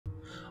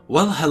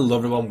Well, hello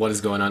everyone, what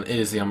is going on? It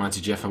is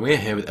TheAlmightyGeoff and we are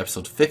here with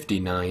episode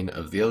 59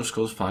 of the Elder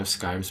Scrolls V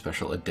Skyrim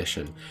Special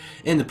Edition.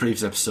 In the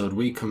previous episode,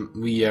 we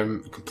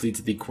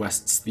completed the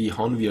quests The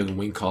Horn of the Jurgen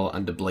Windcall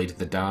and The Blade of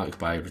the Dark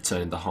by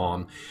returning the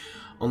horn,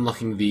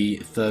 unlocking the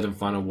third and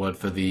final word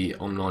for the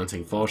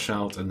Unrelenting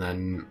Foreshout, and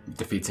then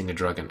defeating a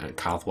dragon at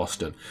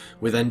Carthwaston.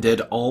 We then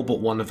did all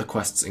but one of the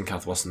quests in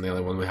Carthwaston. The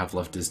only one we have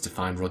left is to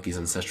find Ruggy's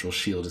ancestral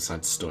shield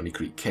inside Stony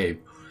Creek Cave,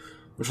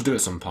 which we'll do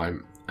at some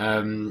point.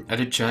 I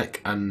did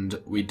check, and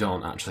we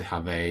don't actually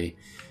have a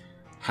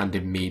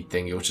handed mead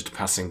thing. It was just a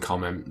passing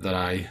comment that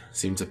I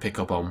seem to pick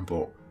up on,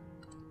 but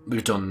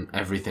we've done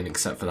everything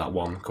except for that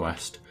one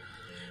quest.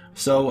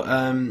 So,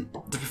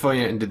 just before we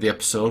ended the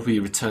episode, we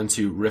returned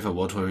to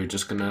Riverwood, where we're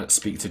just going to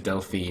speak to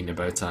Delphine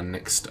about our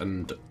next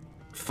and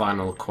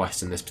final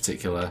quest in this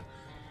particular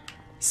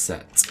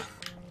set.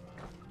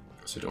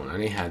 So we don't want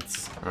any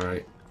heads.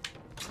 Alright.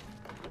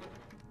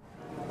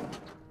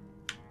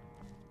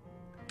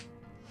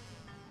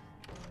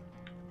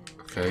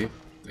 Okay,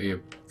 are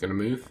you gonna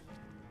move?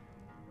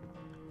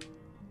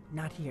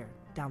 Not here,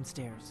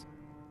 downstairs.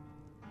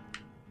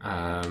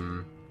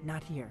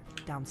 Not here,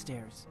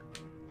 downstairs.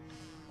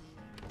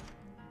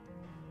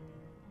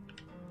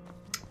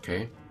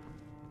 Okay.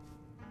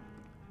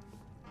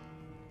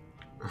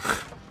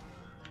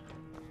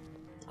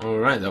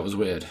 Alright, that was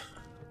weird.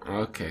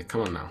 Okay,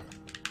 come on now.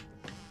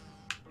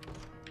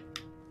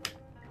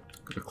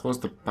 Gotta close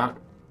the back.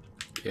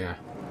 Yeah.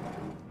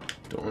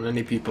 Don't want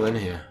any people in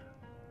here.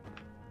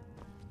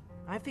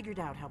 I figured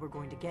out how we're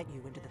going to get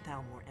you into the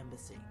Thalmor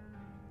embassy.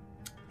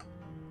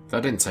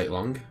 That didn't take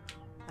long.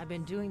 I've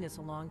been doing this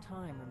a long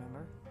time,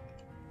 remember?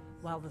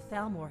 While the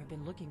Thalmor have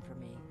been looking for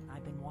me,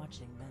 I've been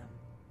watching them.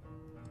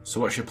 So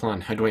what's your plan?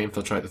 How do I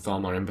infiltrate the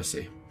Thalmor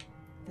embassy?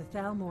 The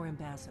Thalmor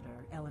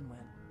ambassador,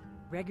 Elenwen,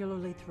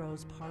 regularly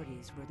throws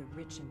parties where the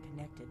rich and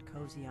connected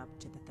cozy up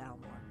to the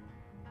Thalmor.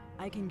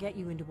 I can get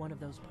you into one of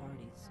those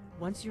parties.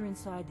 Once you're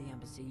inside the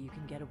embassy, you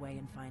can get away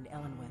and find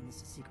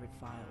Elenwen's secret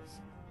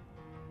files.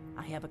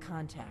 I have a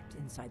contact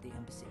inside the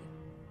embassy.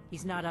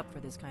 He's not up for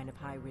this kind of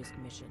high-risk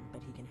mission,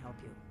 but he can help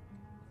you.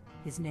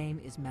 His name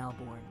is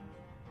Malborn.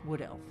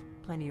 Wood Elf.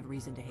 Plenty of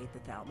reason to hate the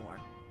Thalmor.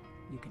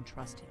 You can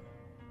trust him.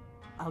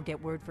 I'll get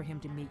word for him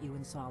to meet you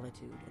in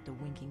Solitude at the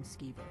Winking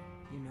Skeever.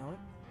 You know it?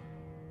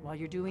 While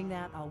you're doing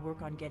that, I'll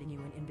work on getting you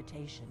an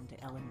invitation to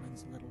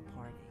Elenwen's little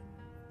party.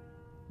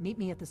 Meet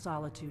me at the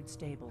Solitude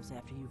stables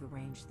after you've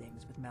arranged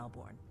things with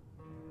Malborn.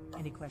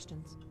 Any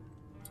questions?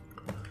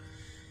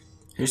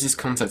 Who's this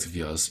contact of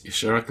yours? You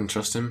sure I can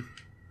trust him?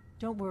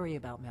 Don't worry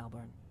about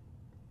Malborn.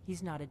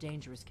 He's not a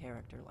dangerous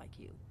character like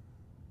you.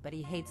 But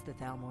he hates the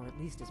Thalmor at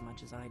least as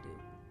much as I do.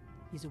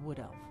 He's a wood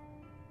elf.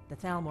 The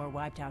Thalmor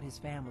wiped out his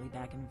family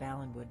back in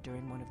Valenwood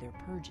during one of their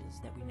purges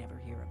that we never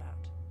hear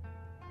about.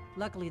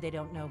 Luckily they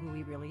don't know who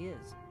he really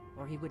is,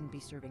 or he wouldn't be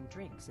serving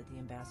drinks at the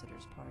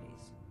ambassador's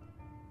parties.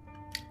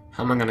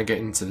 How am I going to get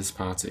into this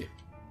party?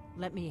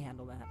 Let me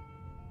handle that.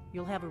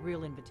 You'll have a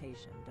real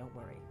invitation, don't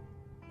worry.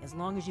 As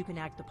long as you can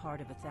act the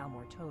part of a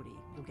Thalmor toady,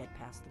 you'll get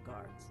past the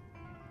guards.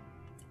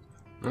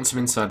 Once I'm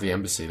inside the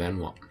embassy, then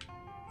what?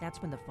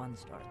 That's when the fun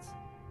starts.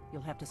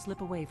 You'll have to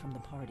slip away from the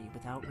party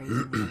without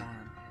raising the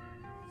alarm.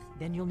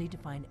 Then you'll need to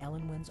find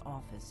Elenwen's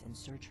office and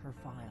search her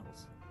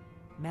files.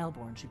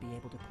 Malborn should be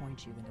able to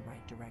point you in the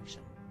right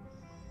direction.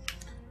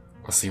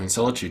 I'll see you in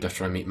Solitude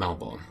after I meet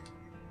Malborn.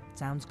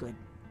 Sounds good.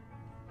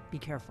 Be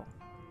careful.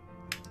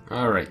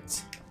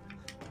 Alright.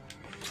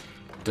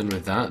 Done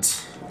with that.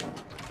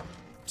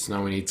 So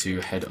now we need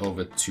to head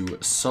over to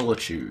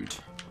Solitude.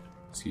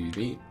 Excuse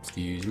me,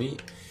 excuse me.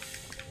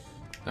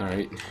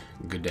 Alright,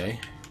 good day.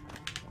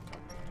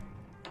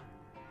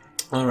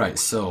 Alright,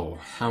 so,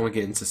 how we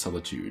get into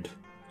Solitude?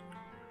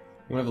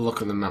 We'll have a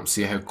look at the map,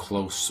 see how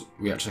close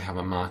we actually have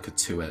a marker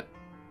to it.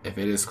 If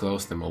it is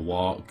close, then we'll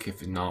walk.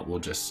 If not, we'll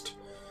just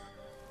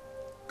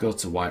go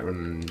to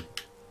Whiterun and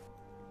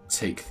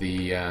take the,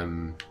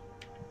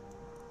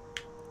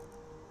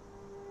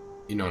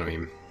 you know what I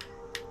mean.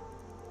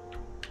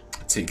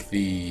 Take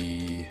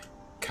the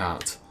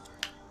cart.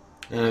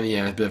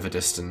 Yeah, a bit of a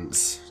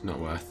distance, not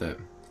worth it.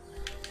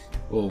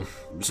 Well,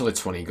 it's only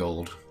 20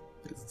 gold.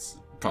 It's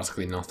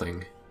practically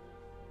nothing.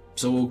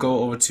 So we'll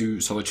go over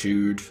to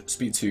Solitude,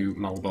 speak to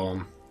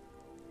Malborn,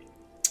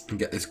 and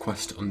get this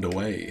quest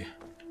underway.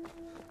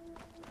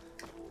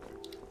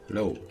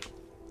 Hello.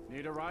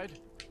 Need a ride?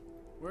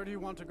 Where do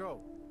you want to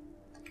go?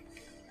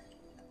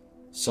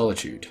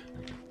 Solitude.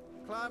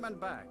 Climb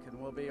and back and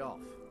we'll be off.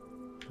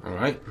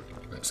 Alright,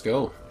 let's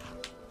go.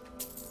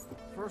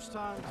 First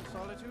time to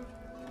Solitude?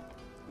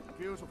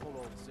 Beautiful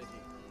old city.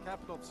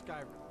 Capital of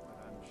Skyrim,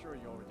 but I'm sure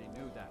you already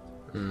knew that.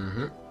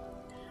 Mm-hmm.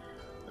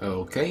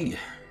 Okay.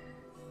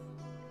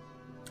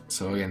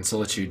 So again,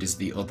 Solitude is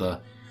the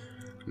other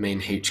main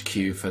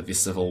HQ for the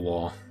Civil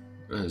War,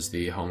 as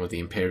the home of the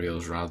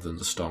Imperials rather than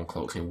the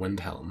Stormcloaks in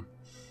Windhelm.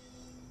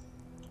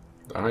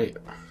 Alright,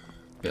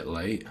 bit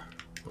late.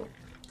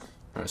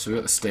 Alright, so we've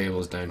got the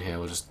stables down here,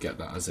 we'll just get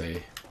that as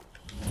a...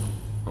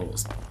 Oh,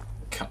 it's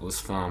Cattler's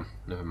Farm,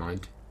 never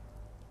mind.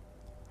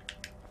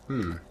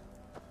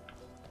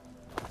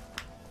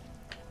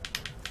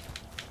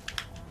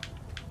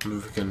 Maybe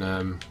we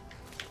can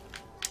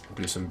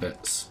do some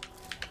bits.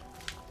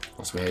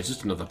 What's weird?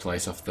 Just another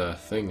place off the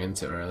thing,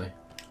 isn't it? Really.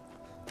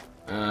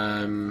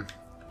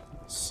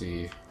 Let's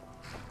see.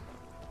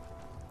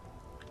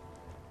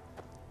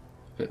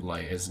 A bit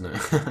late, isn't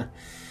it?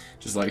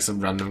 Just like some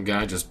random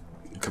guy just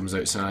comes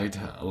outside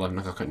at 11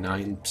 o'clock at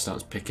night and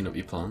starts picking up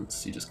your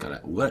plants. You just kind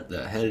of, what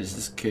the hell is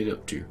this kid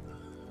up to?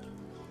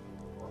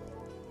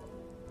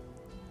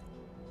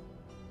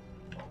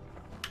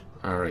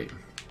 Alright.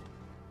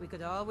 We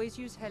could always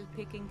use help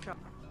picking truck.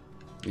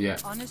 Yeah.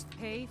 Honest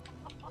pay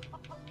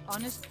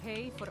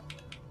for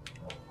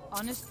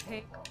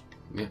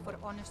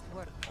honest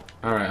work.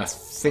 Alright, I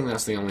think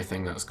that's the only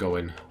thing that's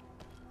going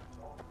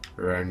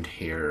around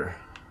here.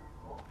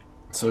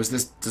 So is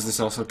this, does this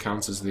also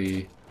count as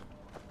the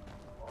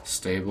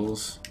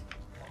stables?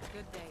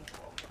 Good day.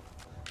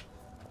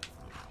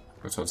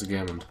 Let's talk to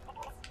Gammond.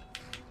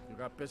 You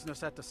got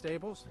business at the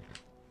stables?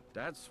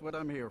 That's what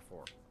I'm here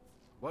for.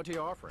 What are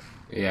you offering?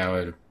 Yeah, I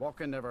would.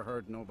 Walking never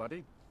hurt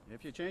nobody.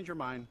 If you change your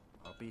mind,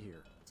 I'll be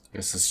here.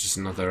 Guess it's just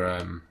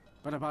another,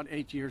 Been about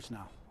 8 years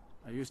now.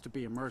 I used to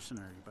be a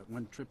mercenary, but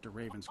one trip to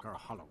Ravenscar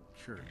Hollow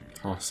cured me.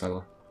 oh,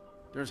 seller.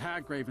 There's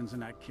hag ravens in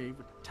that cave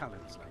with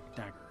talons like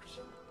daggers.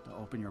 They'll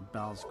open your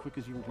bowels quick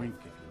as you wink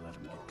if you let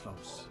them get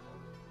close.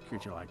 A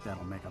creature like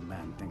that'll make a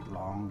man think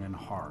long and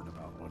hard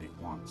about what he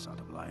wants out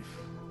of life.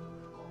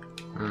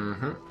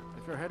 Mm-hmm.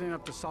 If you're heading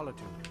up to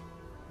Solitude,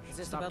 Is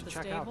this stop about to the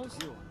check out the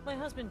stables? view. My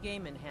husband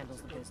Gaiman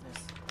handles the business.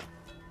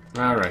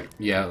 Alright,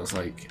 yeah, that's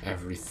like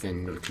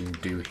everything that we can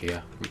do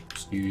here.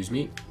 Excuse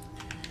me.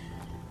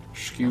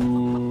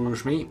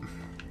 Excuse me.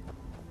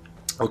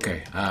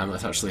 Okay,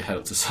 let's actually head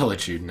up to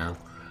Solitude now.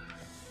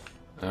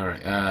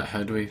 Alright,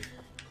 how do we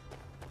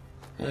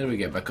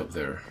get back up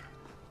there?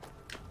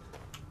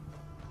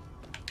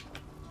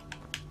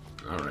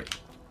 Alright.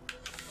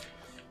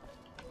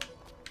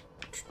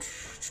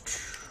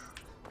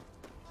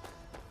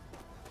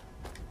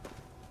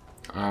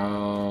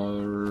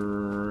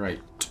 Alright.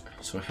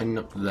 So heading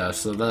up there.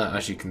 So that,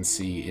 as you can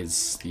see,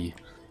 is the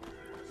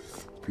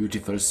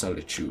beautiful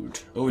Solitude.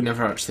 Oh, we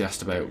never actually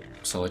asked about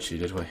Solitude,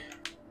 did we?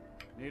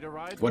 Need a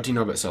ride? What do you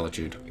know about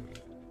Solitude?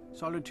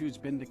 Solitude's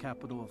been the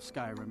capital of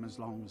Skyrim as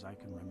long as I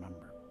can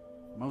remember.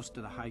 Most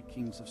of the High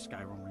Kings of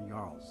Skyrim were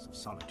Jarls of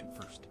Solitude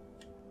first.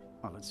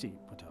 Well, let's see,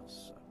 what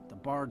else? The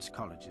Bard's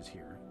College is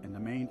here, and the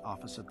main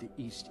office of the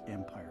East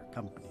Empire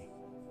Company.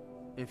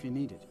 If you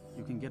need it,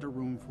 you can get a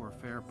room for a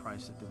fair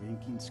price at the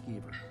Winking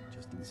Skeever,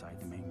 just inside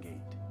the main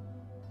gate.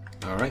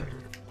 Alright.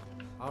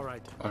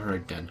 Alright.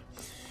 Alright then.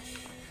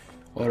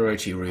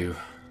 Alrighty, Roo.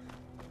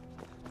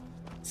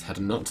 Let's head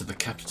on up to the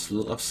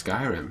capital of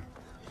Skyrim.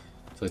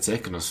 So it's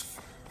taken us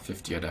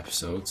 50 odd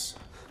episodes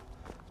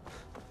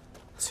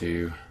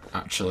to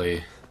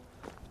actually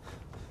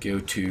go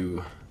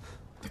to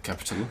the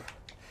capital.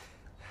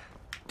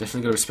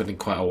 Definitely going to be spending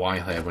quite a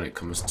while here when it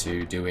comes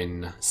to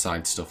doing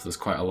side stuff. There's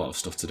quite a lot of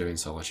stuff to do in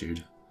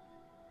Solitude.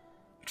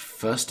 But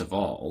first of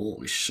all,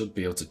 we should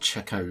be able to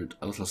check out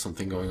a little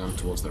something going on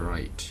towards the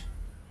right.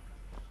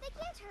 They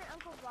can't hurt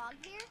Uncle Rog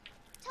here.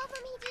 Tell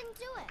them he didn't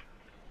do it.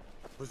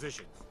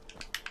 Positions.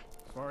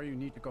 Sorry you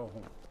need to go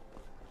home.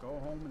 Go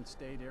home and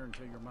stay there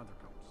until your mother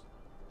comes.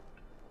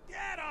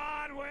 Get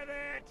on with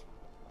it!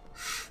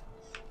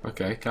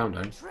 Okay, calm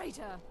down.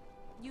 Traitor!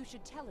 You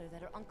should tell her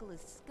that her uncle is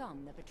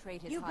scum that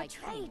betrayed his You high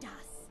betrayed king.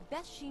 us.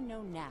 Best she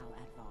know now,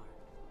 Advar.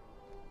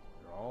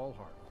 You're all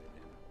heart,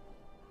 Vivian.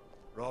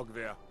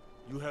 Rogver,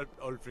 you helped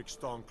Ulfric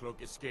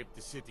Stormcloak escape the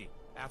city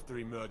after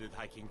he murdered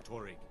High King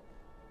Torrig.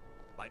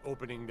 By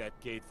opening that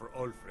gate for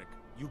Ulfric,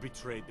 you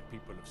betrayed the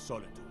people of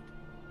Solitude.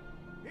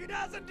 He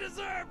doesn't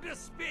deserve to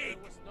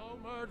speak! There was no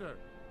murder.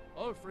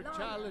 Ulfric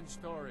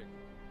challenged Torrig.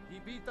 He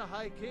beat the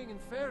High King in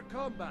fair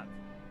combat.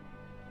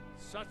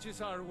 Such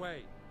is our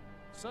way.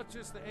 Such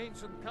is the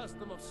ancient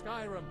custom of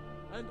Skyrim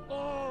and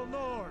all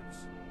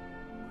Nords.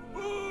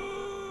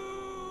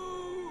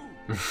 Boo!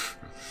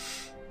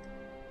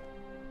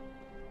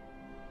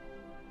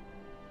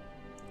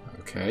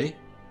 Okay.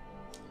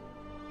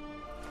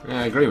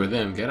 Yeah, I agree with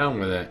him. Get on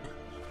with it.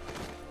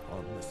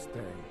 On this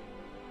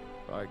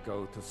day, I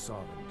go to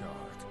Sovngarde.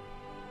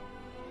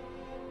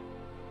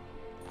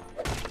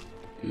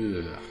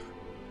 Ugh.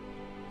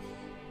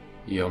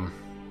 Yum.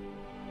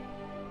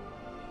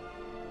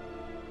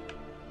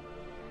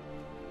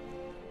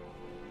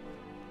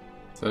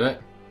 Is that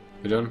it?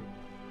 We done?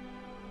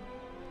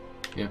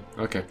 Yeah,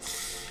 okay.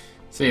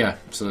 So yeah,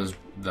 so there's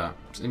that.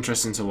 It's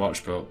interesting to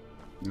watch, but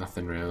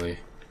nothing really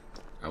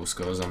else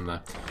goes on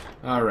there.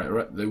 Alright, we're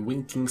at the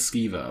Winking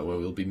Skeever, where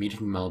we'll be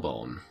meeting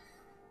Melbourne.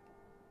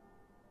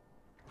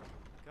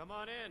 Come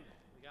on in.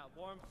 We got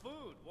warm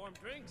food, warm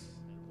drinks,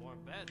 and warm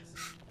beds.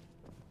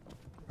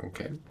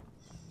 Okay.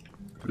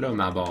 Hello,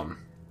 Melbourne.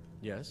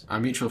 Yes? Our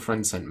mutual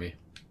friend sent me.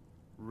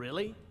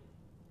 Really?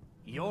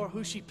 You're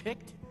who she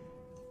picked?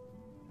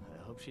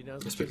 I hope she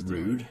knows It's what a bit she's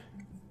doing. rude.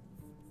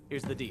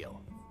 Here's the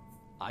deal.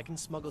 I can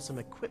smuggle some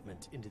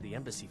equipment into the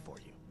embassy for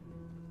you.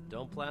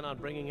 Don't plan on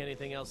bringing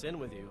anything else in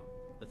with you.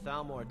 The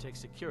Thalmor takes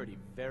security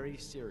very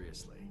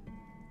seriously.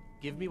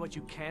 Give me what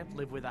you can't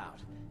live without,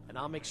 and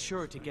I'll make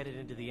sure to get it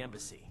into the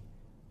embassy.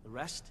 The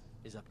rest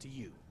is up to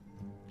you.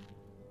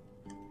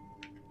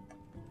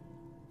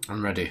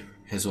 I'm ready.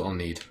 Here's what I'll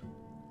need.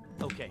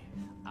 Okay,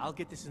 I'll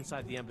get this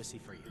inside the embassy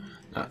for you.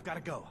 I've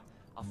gotta go.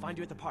 I'll find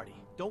you at the party.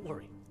 Don't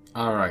worry.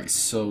 Alright,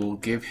 so we'll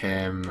give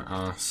him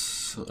our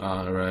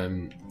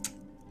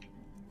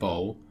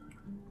bow.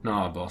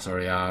 Not our bow,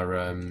 sorry,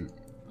 our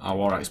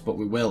war axe, but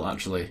we will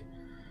actually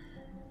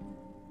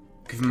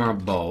give him our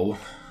bow.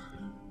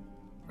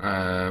 What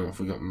have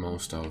we got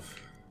most of?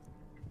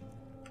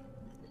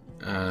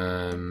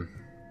 We'll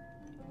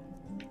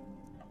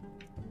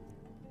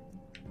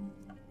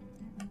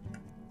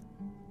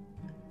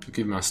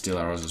give him our steel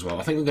arrows as well.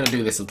 I think we're going to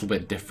do this a little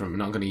bit different. We're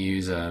not going to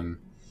use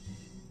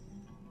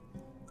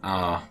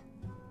our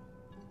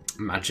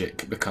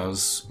magic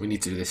because we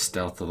need to do this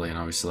stealthily, and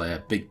obviously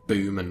a big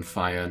boom and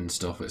fire and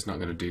stuff, it's not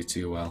going to do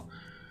too well.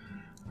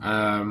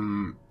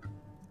 We'll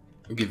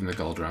give him the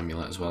gold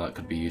amulet as well, that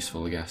could be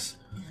useful, I guess.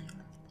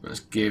 Let's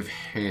give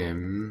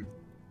him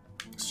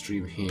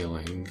extreme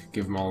healing,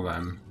 give him all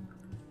them,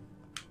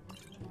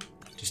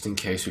 just in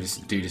case we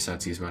do decide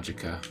to use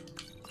magicka.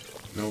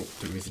 Nope,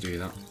 didn't mean to do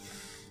that.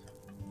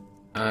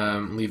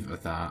 Leave it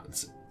at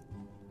that.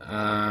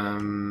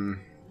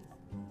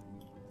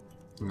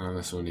 No,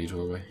 this will need,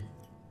 will we?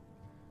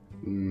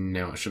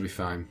 No, it should be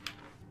fine.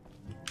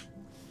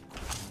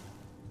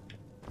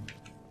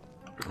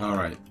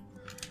 Alright.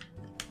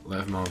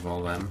 Let more of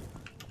all them.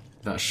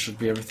 That should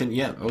be everything.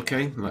 Yeah,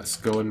 okay. Let's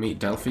go and meet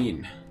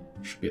Delphine.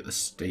 Should be at the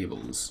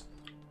stables.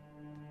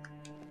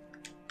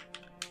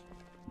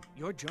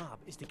 Your job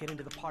is to get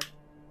into the party.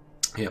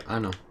 Yep, I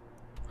know.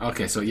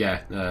 Okay, so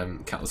yeah,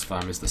 Cattle's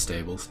Farm is the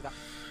stables.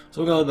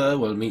 So we'll go there,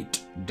 we'll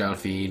meet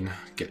Delphine,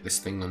 get this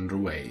thing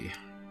underway.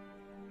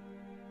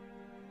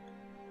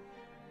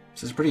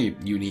 This is a pretty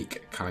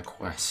unique kind of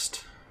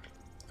quest.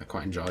 I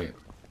quite enjoy it.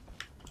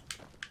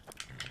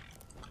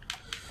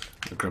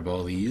 I'll grab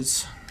all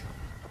these.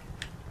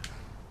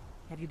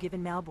 Have you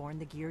given Malborn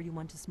the gear you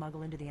want to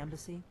smuggle into the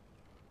embassy?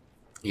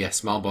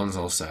 Yes, Malborn's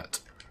all set.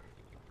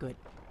 Good.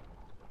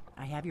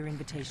 I have your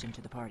invitation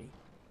to the party.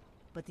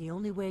 But the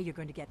only way you're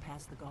going to get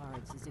past the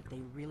guards is if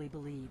they really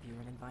believe you're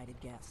an invited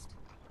guest.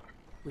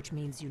 Which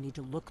means you need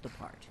to look the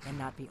part and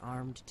not be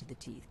armed to the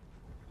teeth.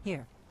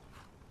 Here,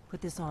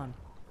 put this on.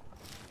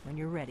 When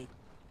you're ready,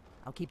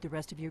 I'll keep the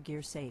rest of your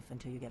gear safe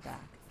until you get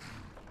back.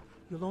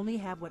 You'll only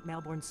have what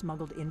Malborn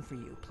smuggled in for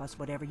you, plus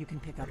whatever you can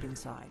pick up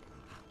inside.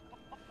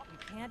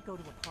 You can't go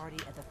to a party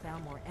at the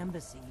Thalmor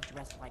embassy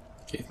dressed like...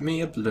 Give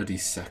me a bloody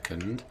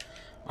second.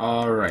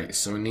 Alright,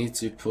 so we need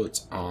to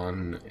put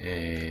on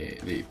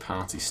the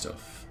party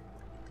stuff.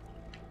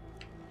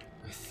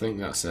 I think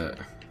that's it.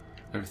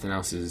 Everything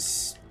else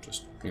is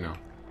just, you know...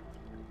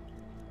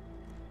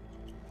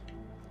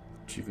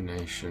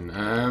 Rejuvenation.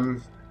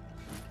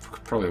 We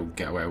could probably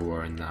get away with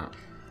wearing that.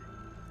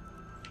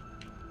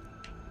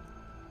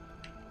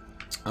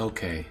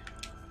 Okay.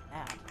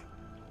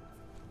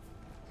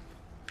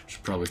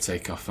 Should probably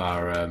take off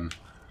our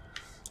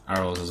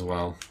arrows as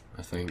well,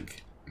 I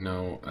think.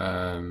 No,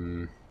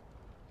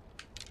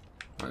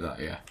 like that,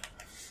 yeah.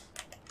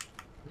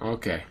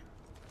 Okay.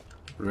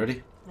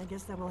 Ready? I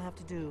guess that will have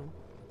to do.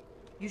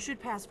 You should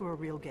pass for a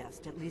real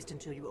guest, at least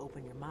until you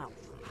open your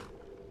mouth.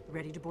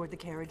 Ready to board the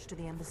carriage to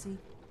the embassy?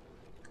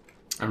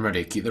 I'm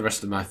ready. Keep the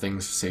rest of my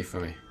things safe for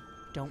me.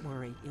 Don't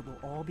worry, it will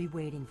all be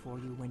waiting for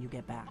you when you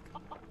get back.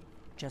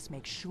 Just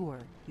make sure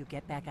you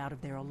get back out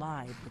of there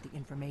alive with the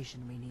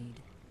information we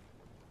need.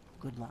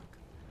 Good luck.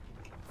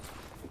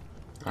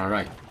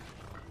 Alright.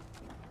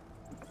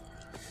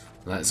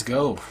 Let's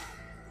go.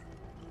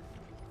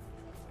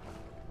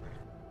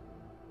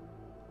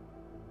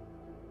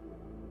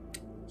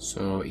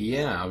 So,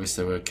 yeah,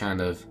 obviously we're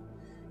kind of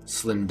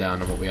slimmed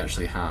down on what we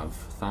actually have.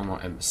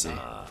 Thalmor Embassy.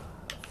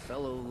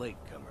 Fellow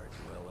latecomer to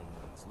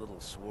Ellenwood's little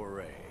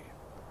soiree.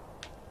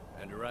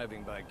 And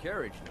arriving by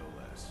carriage, no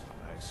less.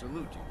 I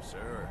salute you,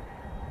 sir.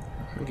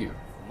 Thank you.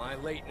 My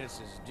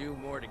lateness is due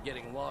more to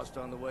getting lost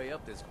on the way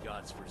up this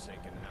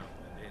god's-forsaken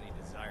mountain than to any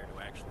desire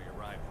to actually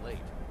arrive late.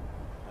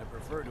 I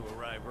prefer to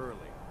arrive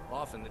early,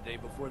 often the day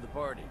before the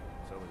party,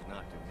 so as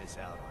not to miss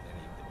out on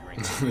any of the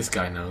drinks. This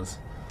guy knows.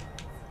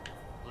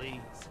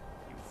 Please,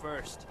 you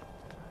first. I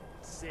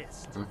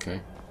insist. Okay.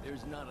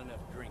 There's not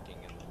enough drinking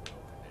in the world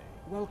today.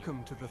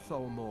 Welcome to the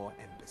Thalmor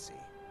Embassy.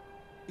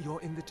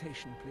 Your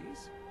invitation,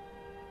 please.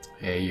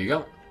 Here you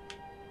go.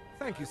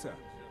 Thank you, sir.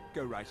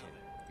 Go right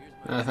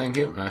in. Thank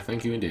you.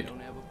 Thank you indeed. I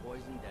don't have a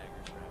poison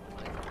dagger strapped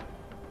to my throat.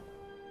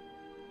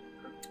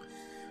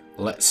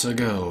 Let's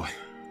go.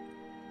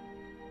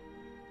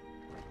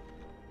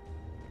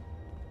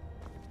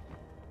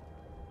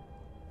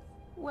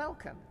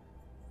 Welcome.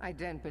 I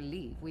don't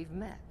believe we've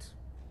met.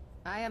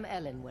 I am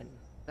Ellenwen,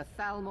 the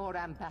Thalmor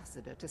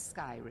ambassador to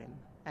Skyrim.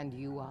 And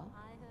you are?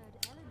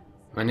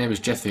 My name is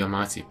Geoff the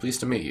Almighty.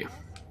 Pleased to meet you.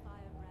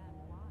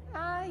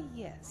 Ah,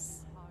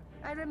 yes.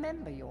 I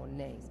remember your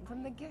name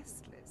from the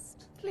guest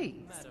list.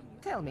 Please,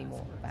 tell me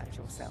more about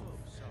yourself.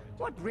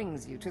 What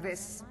brings you to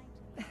this...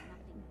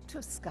 to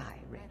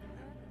Skyrim?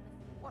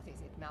 What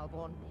is it,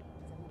 Malborn?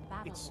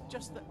 It's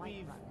just that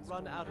we've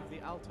run out of the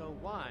Alto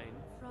wine.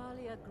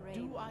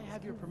 Do I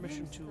have your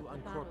permission to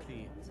uncork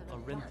the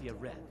Orinthia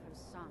Red?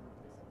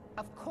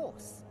 Of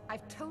course.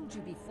 I've told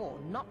you before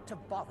not to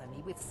bother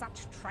me with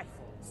such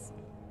trifles.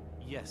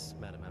 Yes,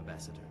 Madam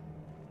Ambassador.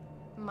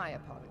 My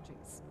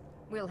apologies.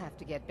 We'll have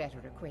to get better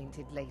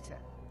acquainted later.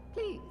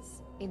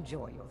 Please,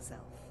 enjoy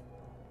yourself.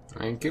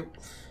 Thank you.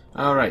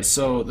 Alright,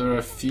 so there are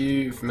a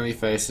few familiar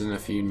faces and a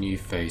few new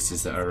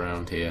faces that are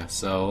around here.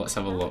 So let's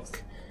have a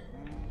look.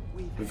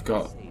 We've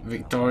got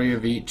Vittoria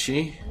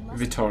Vici,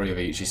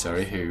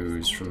 sorry,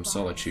 who's from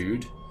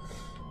Solitude.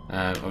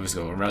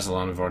 Obviously got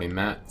Razalon, we've already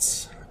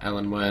met.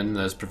 Elenwen,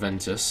 there's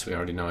Preventus, we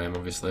already know him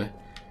obviously.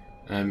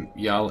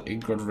 Jarl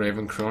Igod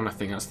Ravencrown, I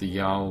think that's the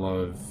Jarl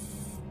of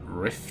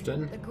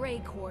Riften. The Grey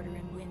Quarter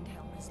in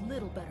Windhelm is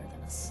little better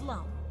than a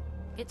slum.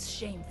 It's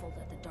shameful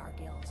that the Dark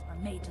Elves are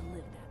made to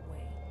live that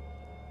way.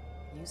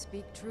 You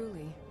speak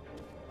truly.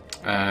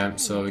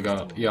 So we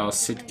got Jarl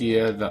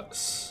Sidgeir,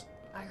 that's...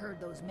 I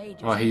heard those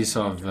mages. Oh, he's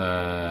of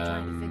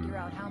trying to figure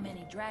out how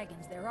many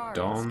dragons there are.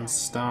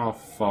 Dawnstar or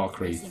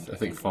Falkreath? I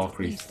think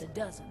Falkreath.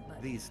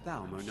 These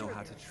Thalmor know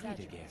how to treat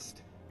a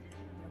guest.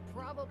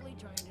 Probably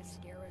trying to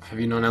scare us. Have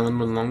you known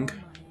Elenwen long?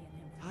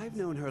 I've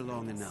known her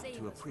long enough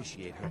to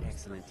appreciate her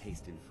excellent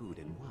taste in food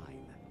and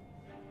wine.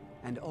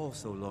 And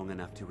also long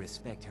enough to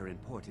respect her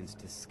importance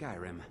to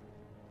Skyrim.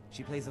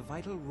 She plays a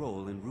vital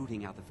role in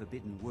rooting out the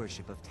forbidden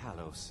worship of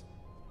Talos.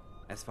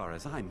 As far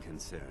as I'm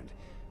concerned,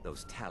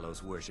 those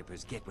Talos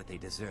worshippers get what they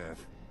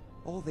deserve.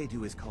 All they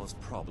do is cause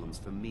problems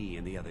for me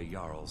and the other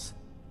Jarls.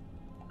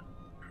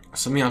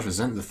 Some Jarls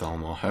resent the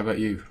Thalmor, how about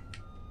you?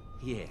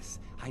 Yes,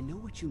 I know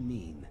what you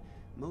mean.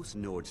 Most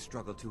Nords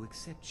struggle to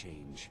accept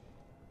change.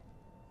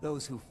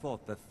 Those who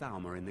fought the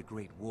Thalmor in the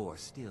Great War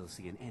still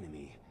see an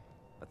enemy.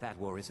 But that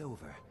war is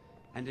over,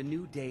 and a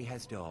new day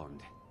has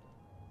dawned.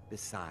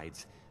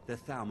 Besides, the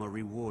Thalmor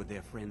reward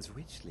their friends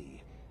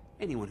richly.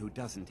 Anyone who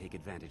doesn't take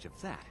advantage of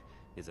that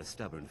is a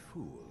stubborn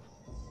fool.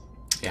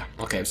 Yeah,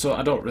 okay, so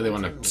I don't really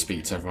want to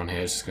speak to everyone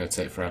here, it's just going to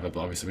take forever, but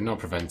obviously we know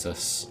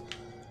Preventus.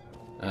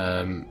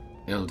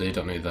 Ildi,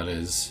 don't know who that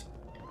is.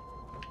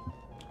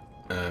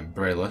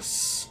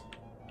 Brayless.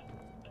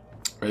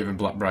 Raven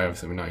Blackbriar,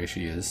 obviously we know who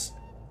she is.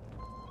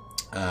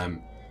 Jarl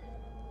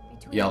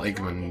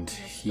Igmund,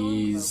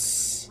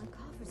 he's...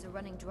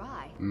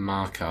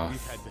 Markarth,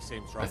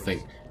 I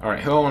think.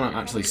 Alright, who I want to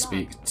actually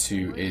speak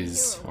to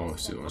is... Oh, what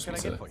was I going to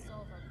say?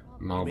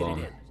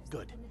 Malborn.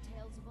 Good.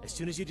 As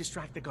soon as you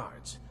distract the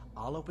guards,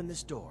 I'll open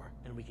this door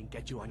and we can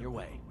get you on your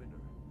way.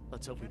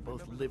 Let's hope we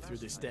both live through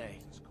this day.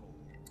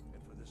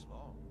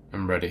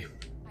 I'm ready.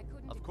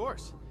 Of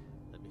course.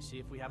 Let me see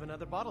if we have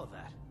another bottle of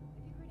that.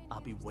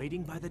 I'll be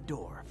waiting by the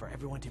door for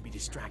everyone to be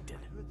distracted.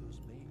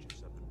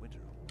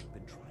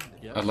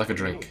 I'd like a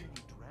drink.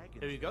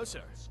 Here you go,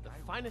 sir. The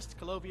finest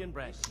Colovian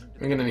bread.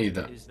 We're gonna need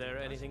that. Is there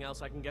anything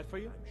else I can get for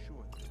you?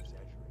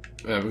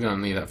 We're gonna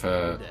need that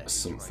for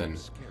something.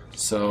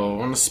 So I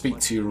want to speak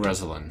to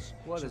Razalon.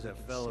 What does a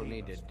fellow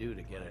need to do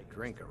to get a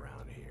drink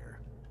around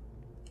here?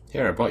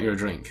 Here, I bought you a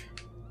drink.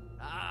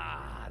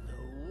 Ah,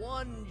 the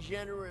one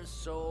generous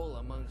soul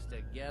amongst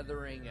a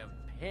gathering of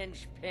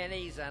pinch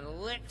pennies and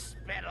lick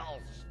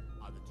spittles.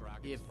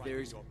 If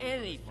there's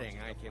anything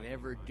I can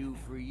ever do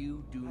for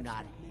you, do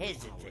not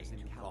hesitate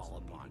to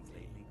call upon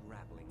me.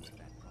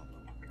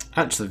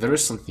 Actually, there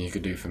is something you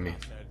could do for me.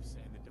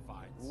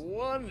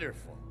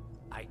 Wonderful.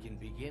 I can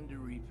begin to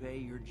repay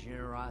your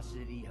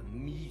generosity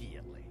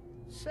immediately.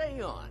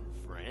 Say on,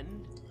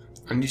 friend.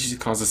 I need you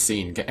to cause a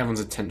scene, get everyone's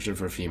attention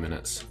for a few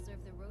minutes.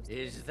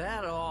 Is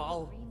that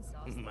all?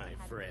 My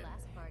friend,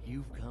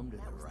 you've come to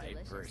the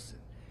right person.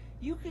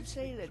 You could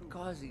say that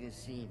causing a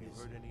scene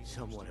is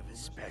somewhat of a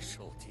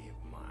specialty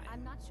of mine.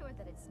 I'm not sure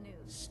that it's new.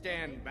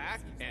 Stand back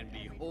and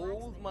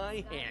behold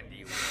my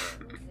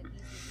handiwork.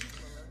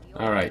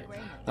 Alright,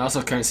 that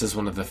also counts as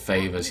one of the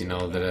favours, you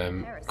know,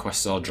 that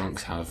Quest All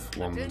Drunks have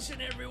ones.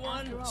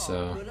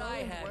 So...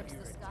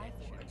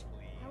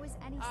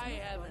 I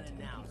have an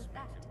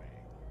announcement.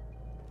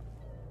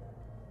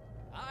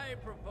 I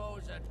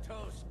propose a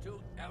toast to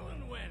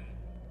Elenwen,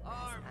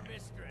 our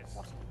mistress.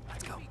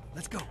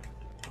 Let's go.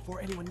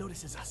 Before anyone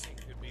notices us.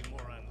 It could be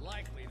more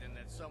unlikely than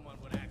that someone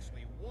would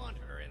actually want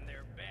her in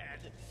their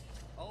bed.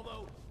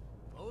 Although,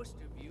 most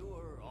of you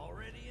are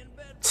already in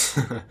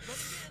bed.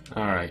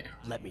 Alright.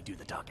 Let me do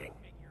the talking.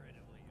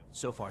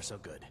 So far, so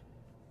good.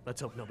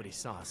 Let's hope nobody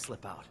saw us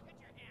slip out.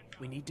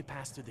 We need to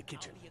pass through the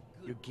kitchen.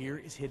 Your gear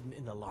is hidden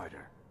in the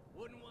larder.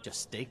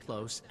 Just stay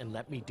close and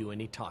let me do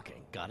any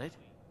talking. Got it?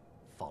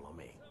 Follow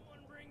me.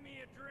 Someone bring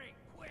me a drink,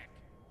 quick.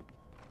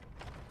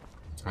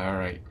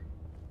 Alright.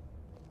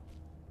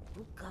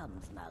 Who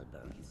comes,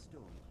 Malborn?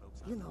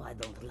 You know I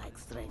don't like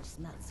strange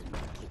smells in my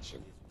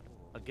kitchen.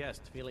 A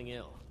guest feeling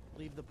ill.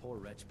 Leave the poor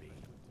wretch be.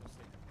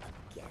 A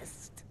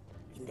guest?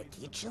 In the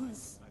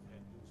kitchens?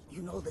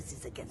 You know this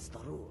is against the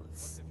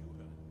rules.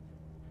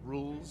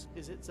 Rules,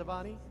 is it,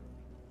 Zavani?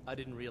 I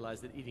didn't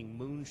realize that eating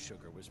moon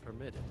sugar was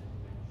permitted.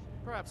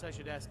 Perhaps I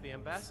should ask the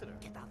ambassador.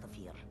 Get out of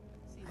here.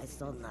 I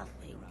saw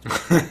nothing.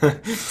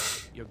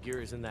 Your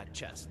gear is in that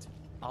chest.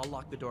 I'll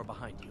lock the door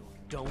behind you.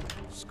 Don't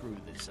screw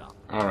this up.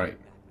 Alright.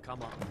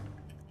 Come on.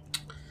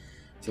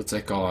 So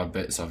take all our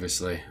bits,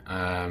 obviously.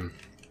 And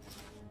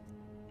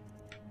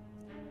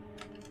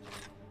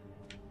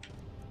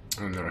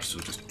the rest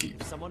will just keep.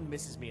 If someone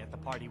misses me at the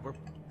party, we're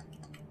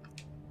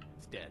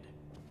dead.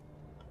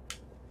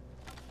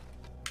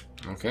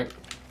 Okay.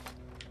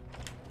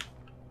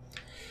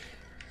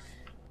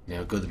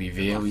 Now got to be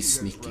very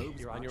sneaky.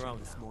 You're on your own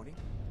this morning.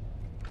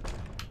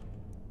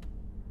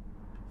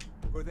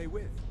 Who are they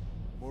with?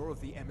 More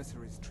of the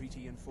emissaries'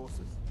 treaty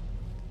enforcers?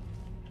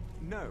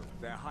 No,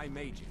 they're high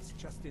mages,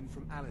 just in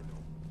from Alinor.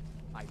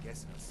 I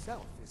guess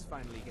herself is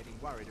finally getting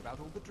worried about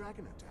all the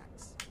dragon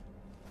attacks.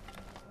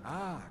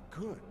 Ah,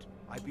 good.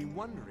 I've been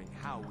wondering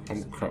how we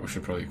Oh crap, we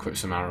should probably equip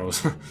some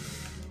arrows. to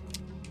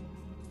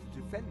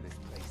defend this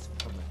place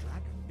from a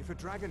dragon. If a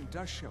dragon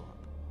does show up,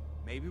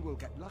 maybe we'll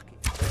get lucky.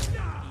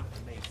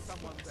 Maybe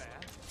someone there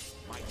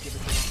might give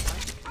us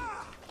a time.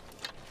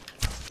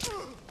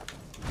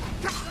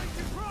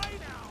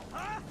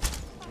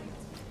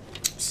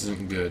 This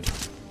isn't good.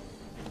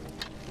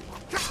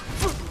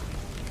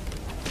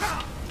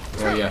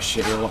 Oh yeah,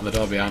 shit, he'll lock the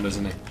door behind us,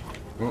 isn't he?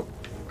 Oh.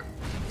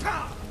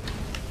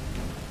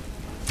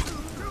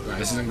 Right,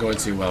 this isn't going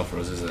too well for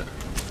us, is it?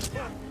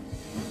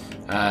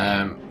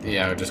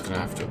 Yeah, we're just gonna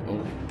have to...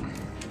 Oh.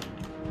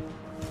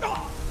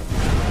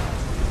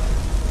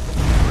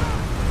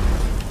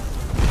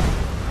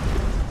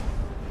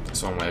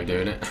 That's one way of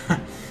doing it.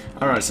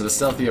 Alright, so the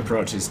stealthy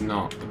approach is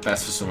not the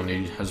best for someone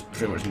who has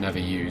pretty much never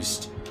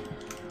used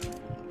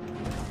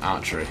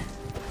archery.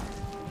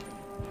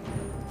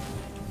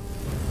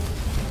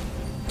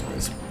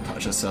 Let's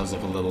patch ourselves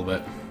up a little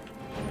bit.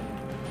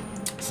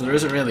 So there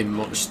isn't really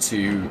much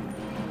to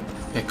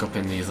pick up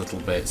in these little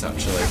bits,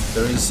 actually.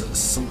 There is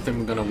something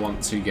we're going to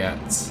want to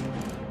get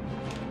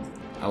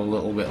a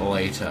little bit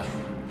later,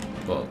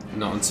 but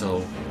not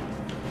until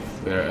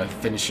we're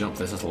finishing up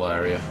this little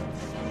area.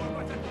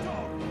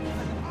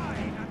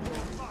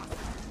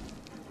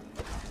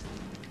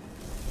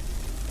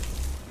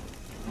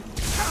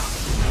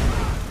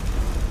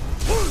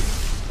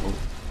 Oh.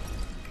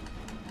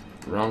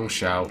 Wrong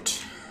shout.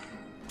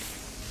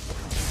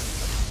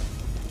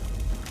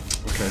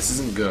 Okay, this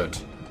isn't good.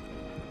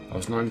 I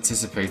was not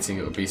anticipating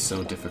it would be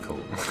so difficult.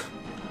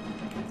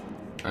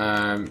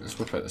 Let's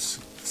whip out the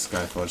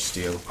Skyforge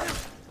steel.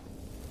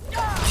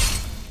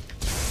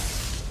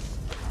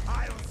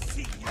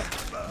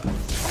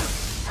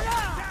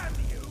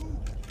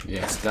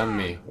 Yes, damn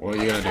me. What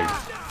are you gonna do?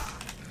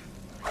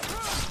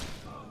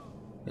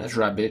 That's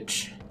right,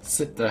 bitch.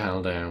 Sit the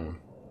hell down.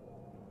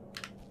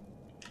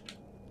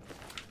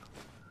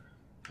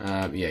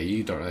 Yeah,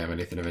 you don't really have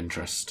anything of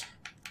interest.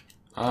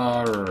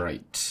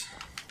 Alright.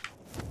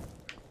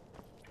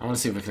 I want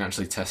to see if we can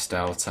actually test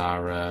out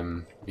our,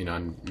 you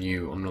know,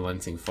 new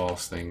unrelenting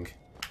force thing.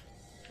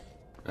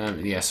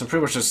 Yeah, so I'm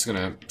pretty much just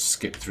gonna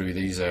skip through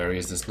these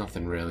areas. There's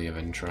nothing really of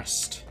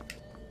interest.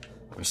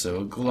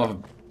 So we'll have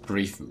a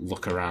brief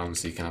look around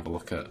so you can have a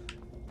look at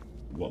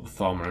what the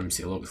Thalmor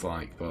empty looks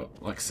like.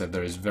 But like I said,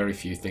 there is very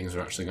few things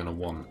we're actually gonna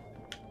want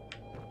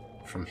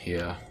from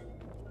here.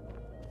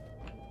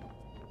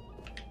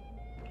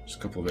 Just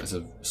a couple of bits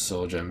of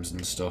soul gems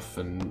and stuff,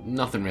 and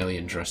nothing really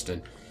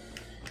interesting.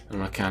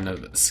 And I kind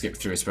of skip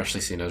through,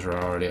 especially seeing as we're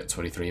already at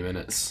 23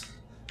 minutes.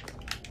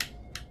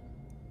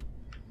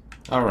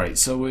 Alright,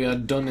 so we are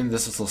done in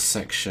this little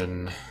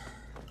section.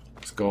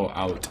 Let's go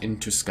out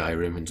into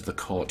Skyrim, into the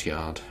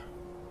courtyard.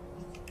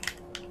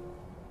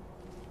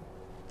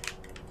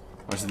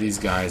 Obviously these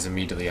guys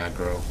immediately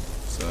aggro,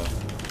 so...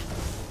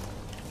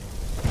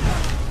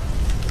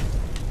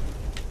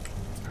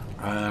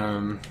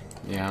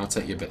 yeah, I'll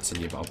take your bits and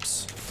your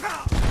bobs.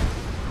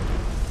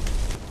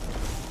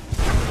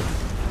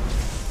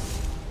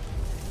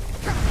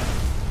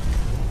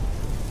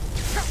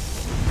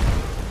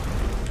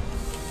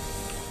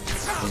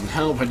 Doesn't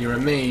help when you're a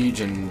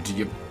mage and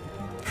you're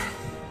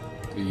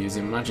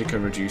using magicka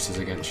reducers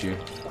against you.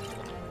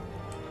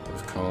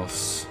 Of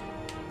course.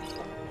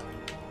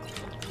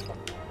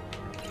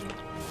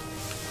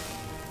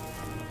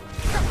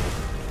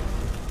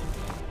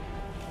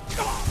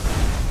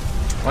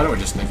 Why don't we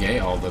just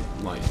negate all the,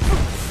 like...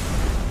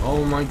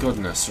 Oh my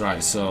goodness,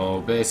 right,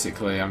 so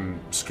basically I'm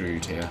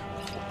screwed here.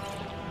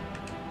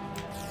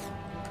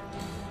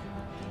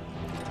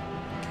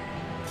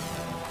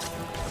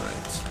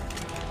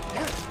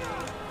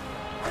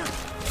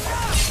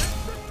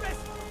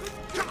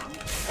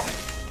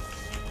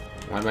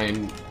 Why am I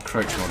in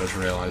crouch mode, I just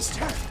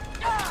realised.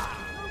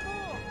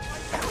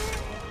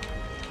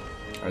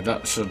 Alright,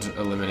 that should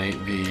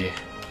eliminate the...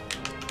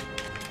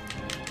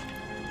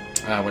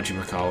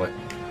 whatchamacallit.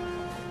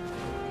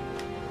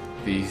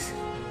 The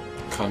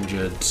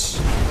conjured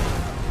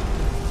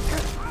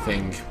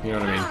thing, you know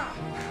what I mean?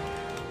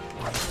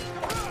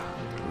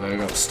 There we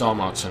go, Storm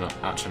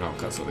Archinock,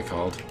 that's what they're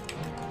called.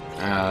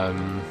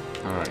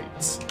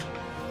 Alright.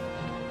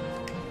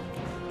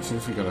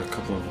 Seems we got a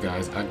couple of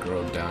guys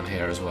aggroed down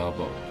here as well,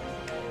 but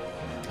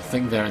I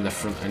think they're in the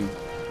front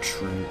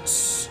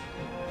entrance.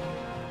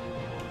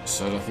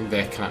 So I don't think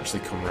they can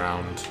actually come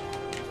round.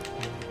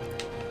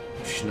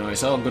 No,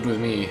 it's all good with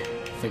me.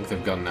 I think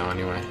they've gone now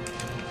anyway.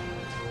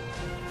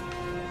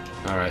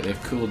 Alright,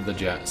 they've cooled the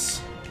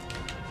jets.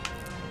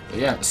 But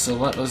yeah, so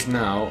let us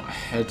now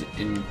head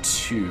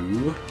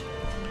into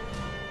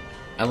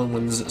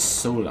Ellenwin's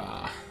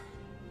Solar.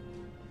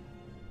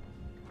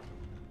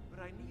 But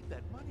I need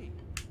that money.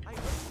 I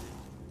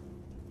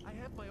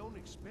have my own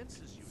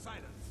expenses, you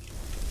silence.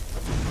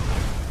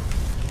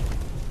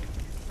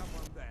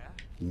 Someone there?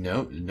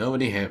 No,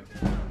 nobody here.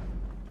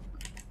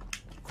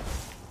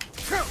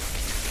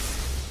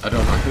 I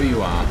don't know who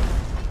you are,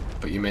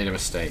 but you made a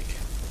mistake.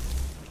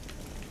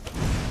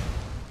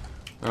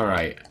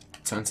 Alright,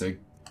 time to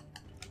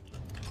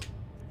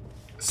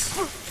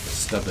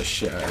stab the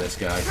shit out of this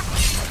guy.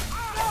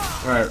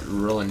 Alright,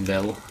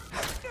 Rollindale.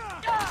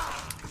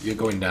 You're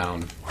going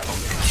down.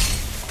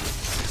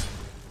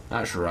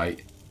 That's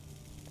right.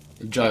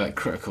 Enjoy that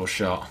critical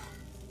shot.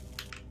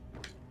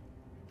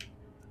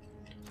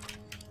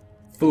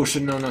 Fool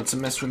should know not to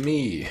mess with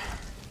me.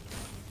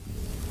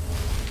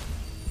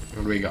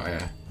 What do we got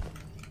here?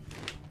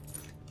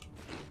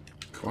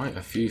 Quite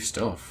a few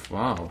stuff.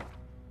 Wow.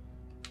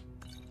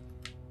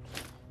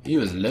 He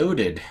was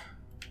loaded.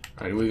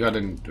 Alright, we got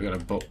a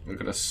book. We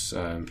got a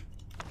oh,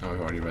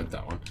 we've already read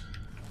that one.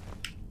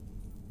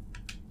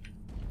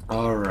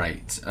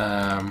 Alright.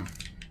 So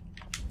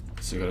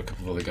we got a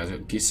couple of other guys. We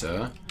got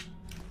Gisser.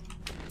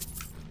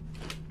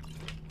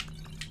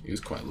 He was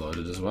quite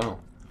loaded as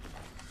well.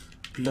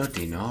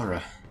 Bloody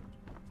Nora.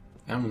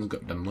 Everyone's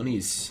got the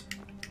monies.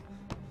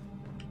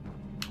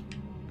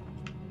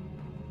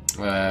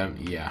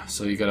 Yeah,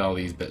 so you got all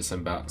these bits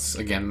and bats.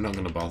 Again, I'm not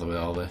going to bother with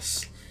all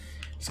this.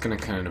 Just going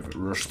to kind of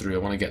rush through. I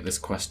want to get this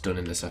quest done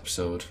in this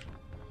episode.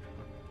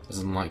 As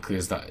unlikely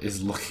as that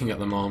is looking at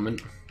the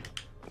moment.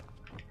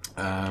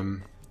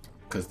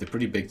 Because they're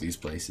pretty big, these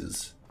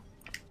places.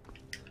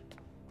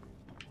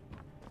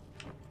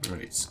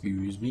 Alright,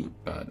 excuse me,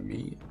 pardon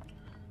me.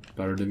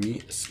 Pardon me,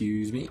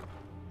 excuse me.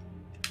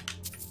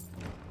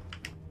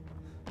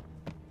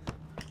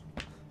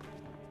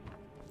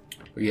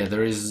 But yeah,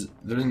 there isn't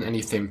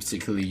anything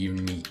particularly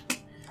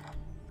unique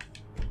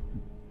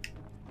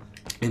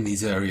in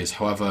these areas.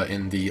 However,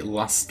 in the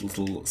last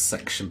little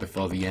section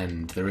before the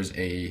end, there is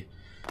a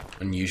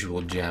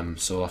unusual gem,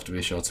 so I'll have to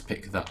be sure to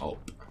pick that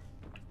up.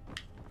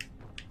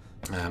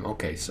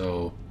 Okay,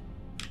 so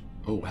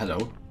oh,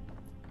 hello.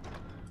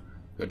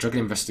 Got drug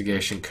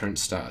investigation, current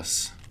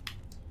status.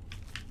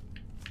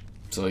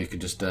 So you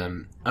could just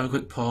have a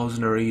quick pause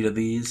and a read of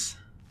these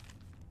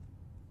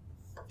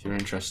if you're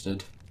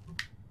interested.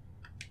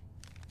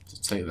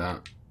 Take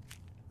that.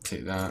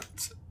 Take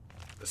that.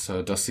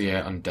 So dossier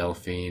on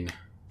Delphine.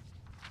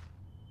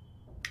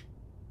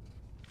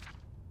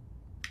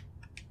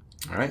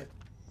 Alright.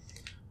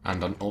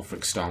 And on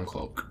Ulfric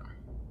Stormcloak.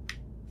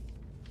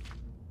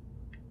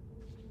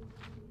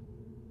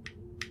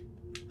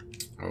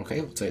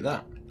 Okay, we'll take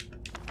that.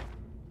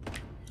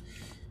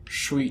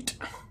 Sweet.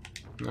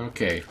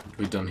 Okay,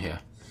 we're done here.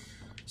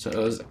 So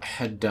let's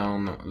head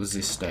down the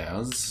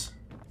stairs.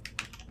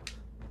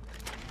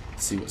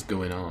 See what's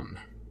going on.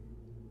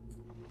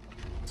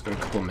 Got a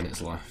couple of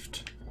minutes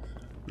left.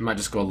 Might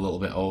just go a little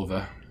bit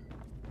over.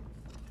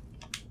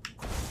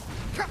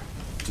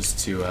 Just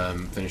to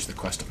finish the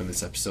quest up in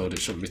this episode. It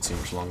shouldn't be too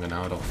much longer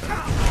now, I don't think.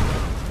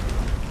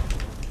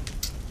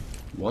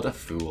 What a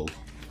fool.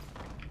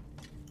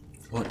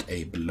 What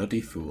a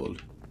bloody fool.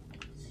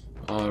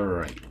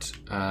 Alright.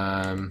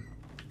 So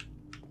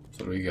what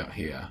do we got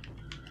here?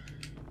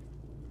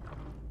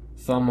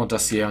 Thalmor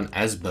dossier on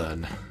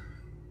Esbern.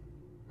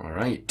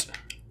 Alright.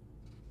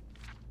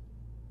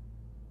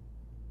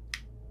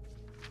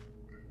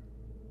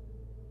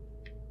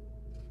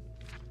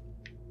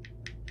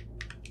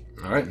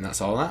 Alright, and that's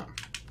all that.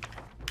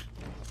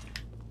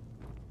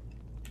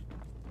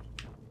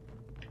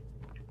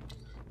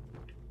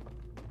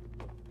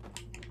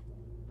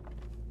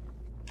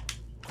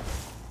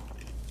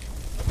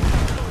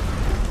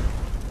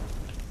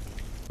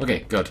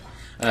 Okay, good.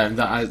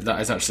 That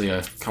is actually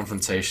a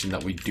confrontation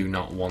that we do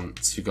not want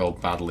to go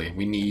badly.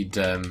 We need,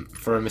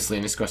 for a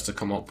miscellaneous quest to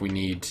come up, we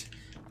need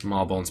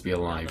Marbone to be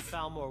alive. The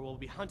Thalmor will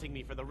be hunting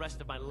me for the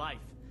rest of my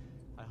life.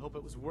 I hope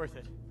it was worth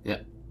it. Yeah.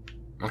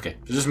 Okay,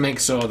 so just make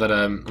sure that,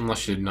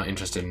 unless you're not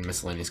interested in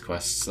miscellaneous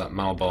quests, that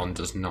Malborn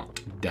does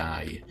not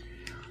die.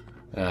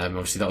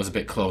 Obviously that was a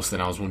bit close,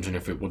 then I was wondering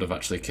if it would have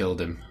actually killed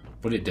him,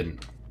 but it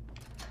didn't.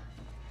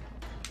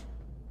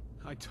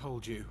 I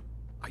told you.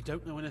 I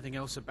don't know anything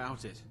else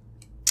about it.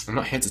 I'm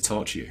not here to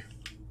torture you.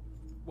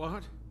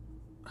 What?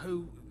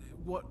 Who?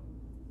 What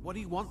do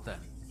you want then?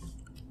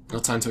 No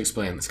time to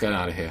explain, let's get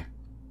out of here.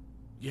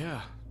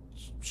 Yeah,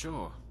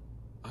 sure.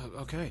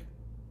 Okay.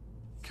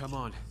 Come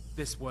on,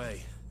 this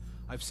way.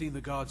 I've seen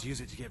the guards use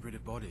it to get rid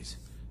of bodies.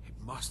 It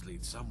must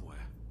lead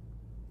somewhere.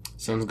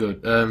 Sounds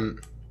good.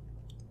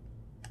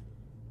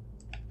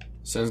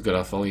 Sounds good,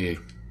 I'll follow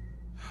you.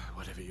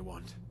 Whatever you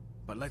want.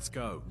 But let's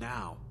go,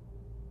 now.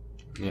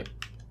 Yep.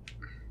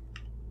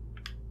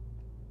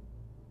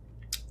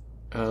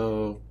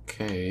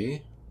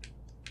 Okay.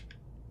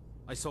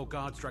 I saw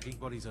guards dragging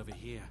bodies over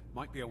here.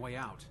 Might be a way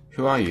out.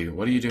 Who are you?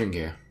 What are you doing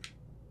here?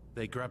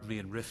 They grabbed me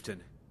in Riften.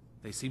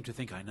 They seem to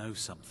think I know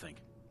something.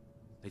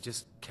 They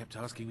just kept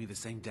asking me the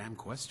same damn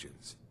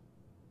questions.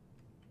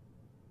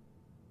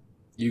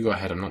 You go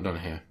ahead, I'm not done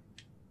here.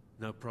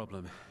 No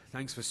problem.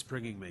 Thanks for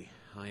springing me.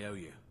 I owe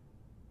you.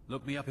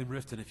 Look me up in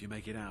Riften if you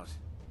make it out.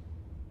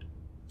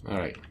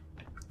 Alright.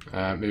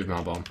 Move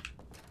Malbon.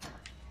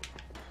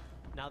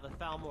 Now the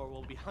Thalmor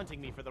will be hunting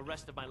me for the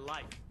rest of my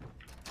life.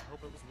 I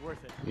hope it was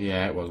worth it.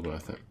 Yeah, it was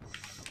worth it.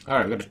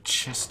 Alright, we've got a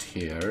chest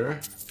here.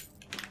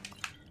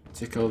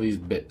 Take all these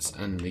bits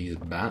and these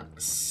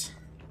bats.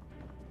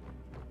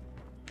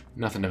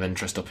 Nothing of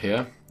interest up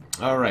here.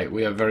 Alright,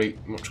 we are very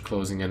much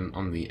closing in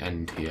on the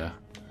end here.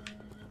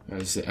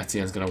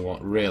 Etienne's going to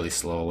walk really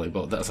slowly,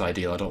 but that's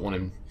ideal. I don't want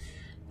him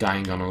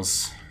dying on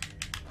us.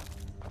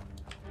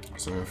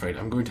 So I'm afraid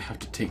I'm going to have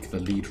to take the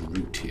lead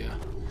route here.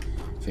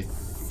 So I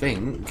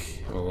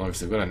think... Well,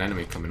 obviously we've got an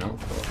enemy coming up,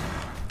 but...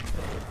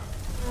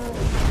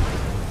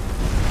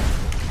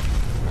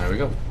 There we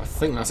go. I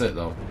think that's it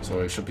though, so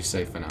we should be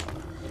safe for now.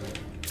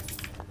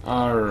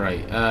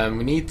 Alright,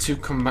 we need to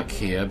come back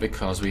here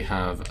because we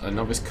have a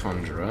novice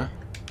conjurer,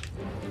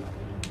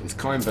 his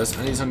climbers,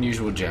 and his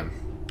unusual gem.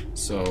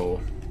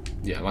 So,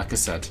 yeah, like I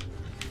said.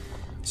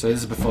 So this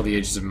is before the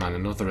Ages of Man,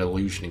 another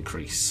illusion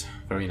increase.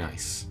 Very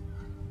nice.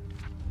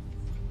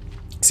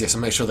 So yeah, so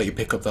make sure that you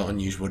pick up that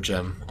unusual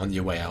gem on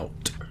your way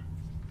out.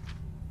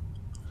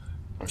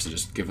 Obviously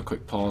just give a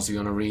quick pause if you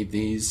want to read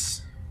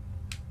these.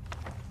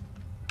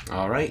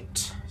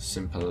 Alright,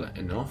 simple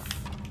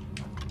enough.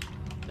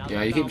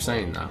 Yeah, you keep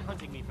saying that.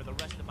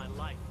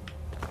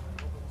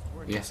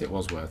 Yes, it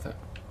was worth it.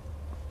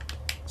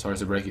 Sorry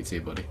to break it to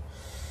you, buddy.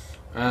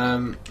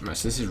 Right,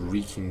 so this is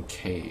Reeking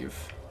Cave.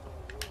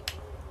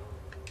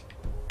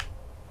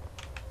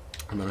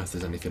 I don't know if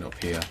there's anything up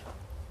here.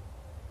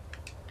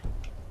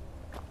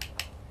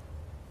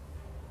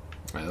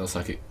 Right, it looks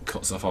like it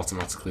cuts off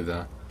automatically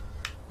there.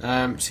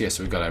 So yeah,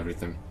 so we've got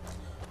everything.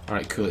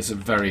 Alright, cool. It's a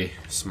very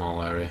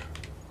small area.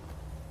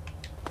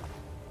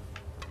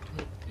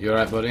 You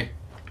alright, buddy?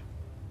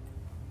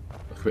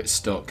 Look a bit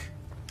stuck.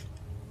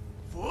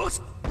 You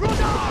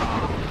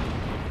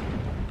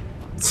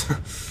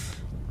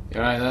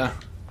alright there?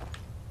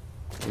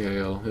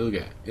 Yeah,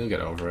 he'll get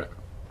over it.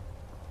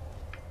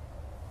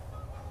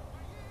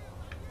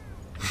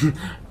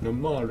 No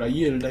more, I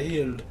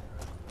yield.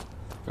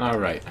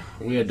 Alright,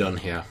 we are done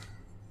here.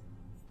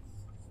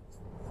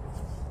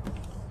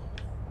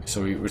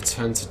 So we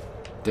return to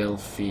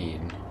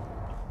Delphine.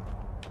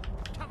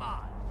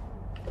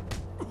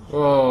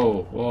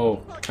 Whoa,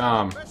 whoa,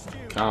 calm.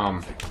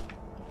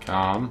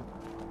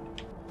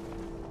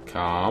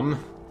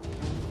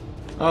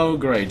 Oh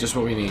great, just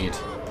what we need.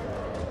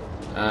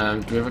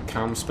 Do we have a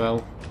calm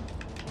spell?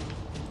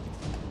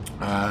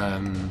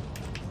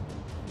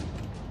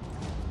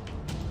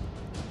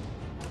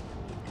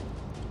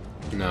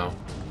 No.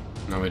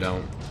 No, we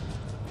don't.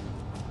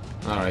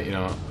 Alright, you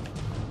know what?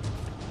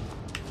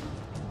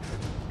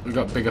 We've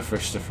got bigger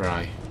fish to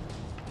fry.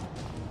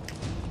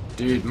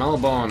 Dude,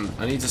 Malbon,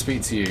 I need to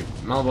speak to you.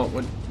 Malbon,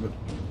 what?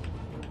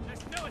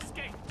 There's no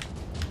escape.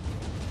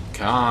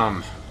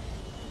 Calm.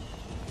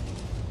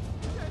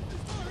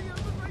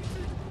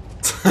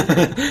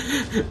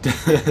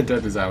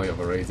 Death is highly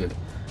overrated.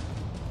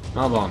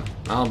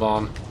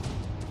 Malbon.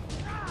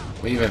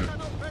 Leave him.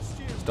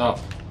 Stop.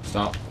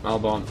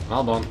 Malbon.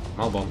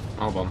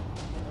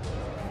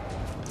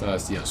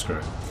 Yeah, screw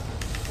it.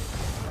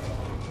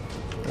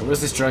 Now,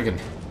 where's this dragon?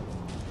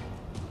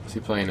 What's he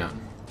playing at?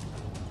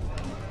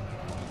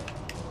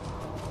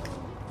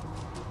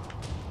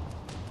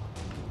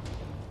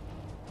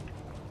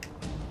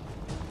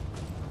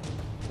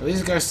 Are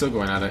these guys still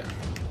going at it?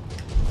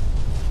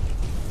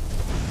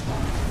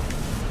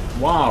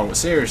 Wow,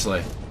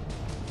 seriously?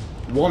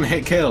 One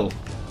hit kill?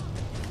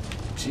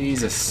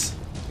 Jesus.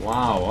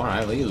 Wow,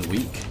 alright, he was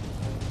weak.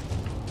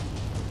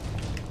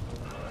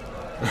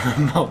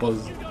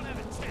 Malbon's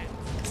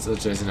still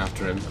chasing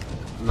after him.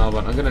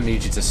 Malbon, I'm gonna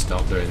need you to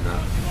stop doing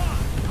that.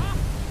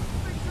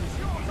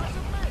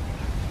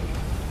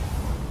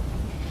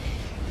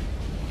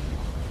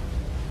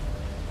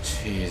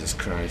 Jesus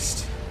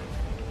Christ.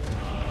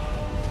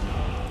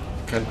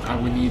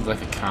 We need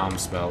like a calm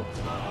spell.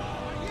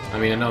 I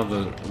mean, I know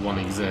the one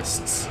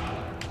exists.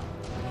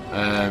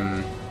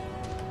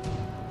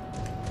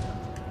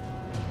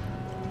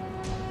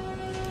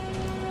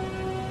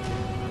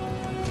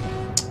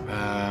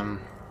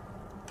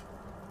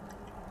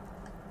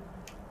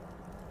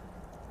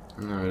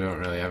 No, we don't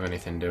really have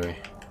anything, do we?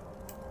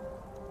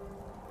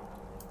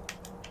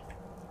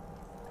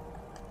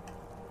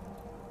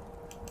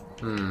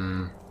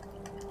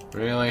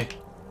 Really?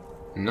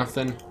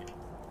 Nothing?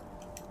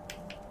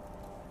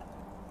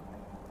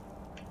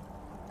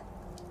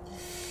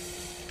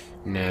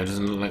 No, it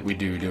doesn't look like we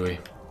do we?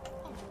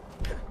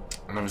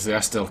 And obviously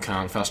I still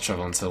can't fast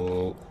travel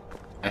until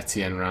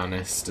Etienne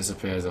Ranis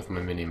disappears off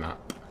my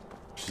mini-map,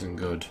 which isn't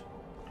good.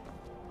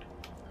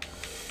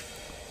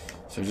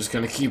 So we're just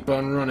gonna keep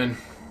on running.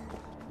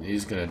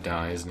 He's gonna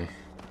die, isn't he?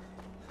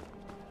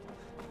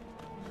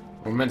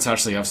 We're meant to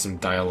actually have some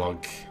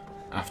dialogue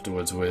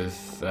afterwards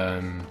with,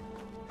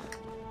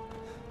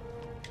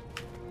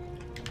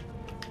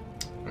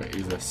 wait,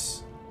 who's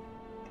this?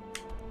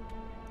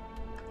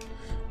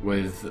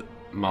 With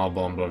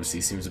Malborn, but obviously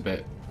he seems a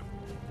bit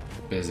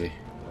busy.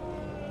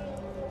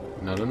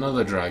 Not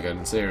another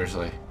dragon,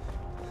 seriously.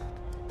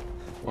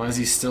 Why is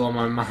he still on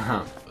my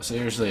map?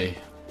 Seriously.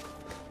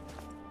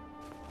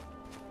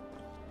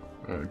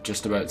 We're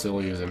just about to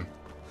lose him.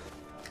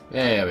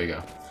 There we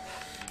go.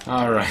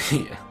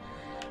 Alright.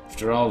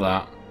 After all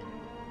that,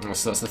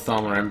 so that's the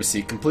Thalmor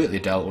embassy completely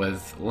dealt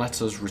with.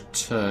 Let us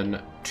return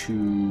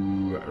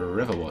to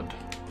Riverwood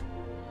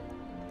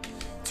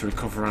to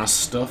recover our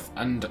stuff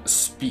and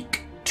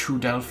speak to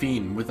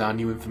Delphine with our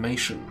new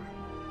information.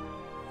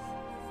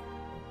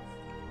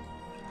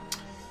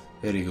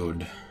 Very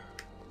good.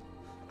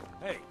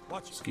 Hey,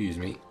 watch. Excuse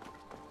me.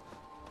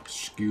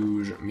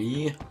 Excuse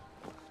me.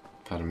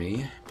 Pardon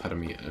me. Pardon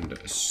me and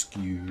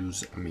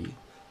excuse me.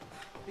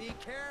 Be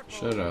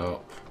careful. Shut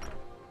up.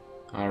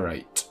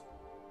 Alright.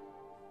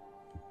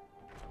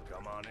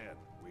 Come on in.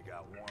 We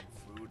got warm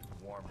food,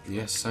 warm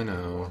drink, Yes, I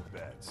know. warm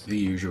beds. The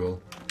usual.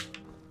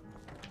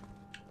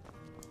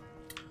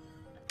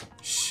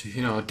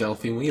 You know,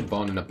 Delphine, we were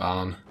born in a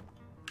barn.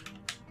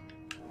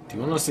 Do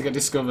you want us to get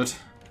discovered?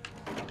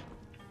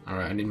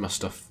 Alright, I need my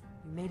stuff.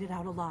 You made it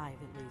out alive,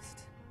 at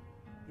least.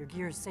 Your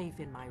gear is safe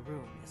in my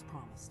room, as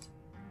promised.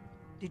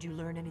 Did you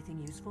learn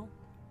anything useful?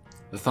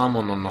 The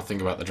Thalmor know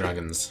nothing about the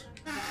dragons.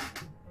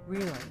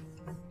 Really?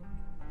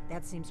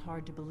 That seems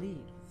hard to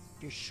believe.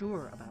 You're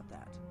sure about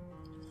that?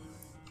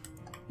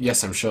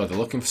 Yes, I'm sure. They're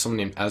looking for someone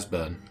named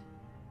Esbern.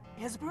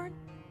 Esbern?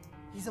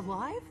 He's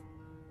alive?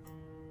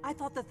 I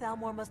thought the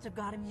Thalmor must have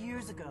got him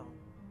years ago.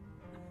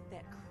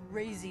 That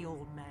crazy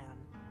old man.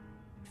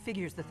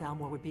 Figures the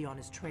Thalmor would be on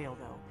his trail,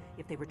 though,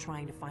 if they were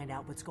trying to find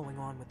out what's going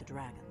on with the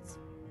dragons.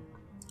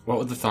 What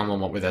would the Thalmor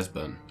want with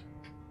Esbern?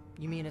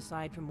 You mean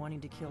aside from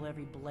wanting to kill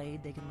every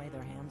blade they can lay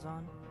their hands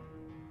on?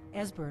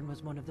 Esbern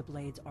was one of the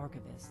Blade's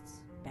archivists,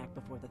 back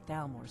before the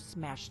Thalmor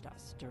smashed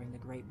us during the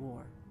Great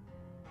War.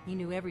 He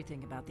knew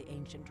everything about the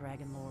ancient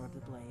dragon lore of the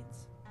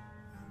Blades.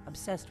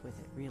 Obsessed with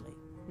it, really.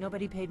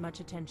 Nobody paid much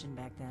attention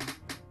back then.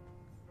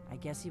 I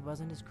guess he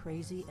wasn't as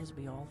crazy as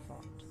we all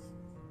thought.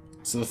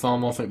 So the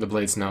Thalmor think the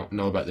Blades now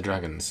know about the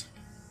dragons.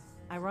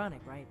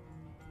 Ironic, right?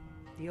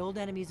 The old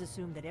enemies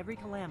assume that every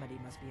calamity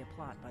must be a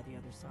plot by the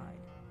other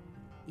side.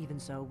 Even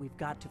so, we've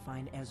got to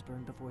find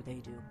Esbern before they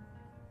do.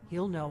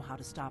 He'll know how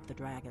to stop the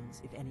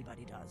dragons, if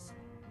anybody does.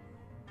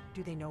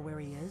 Do they know where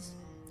he is?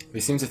 They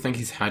seem to think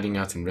he's hiding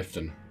out in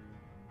Riften.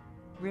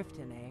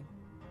 Riften, eh?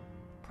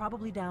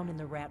 Probably down in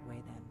the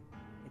Ratway, then.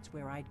 It's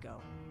where I'd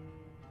go.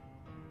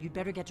 You'd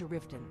better get to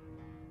Riften.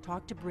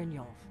 Talk to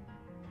Brynjolf.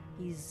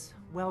 He's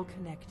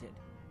well-connected.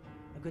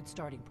 A good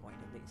starting point,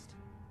 at least.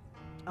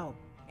 Oh,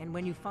 and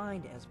when you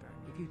find Esbern,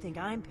 if you think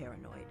I'm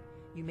paranoid,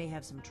 you may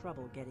have some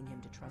trouble getting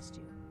him to trust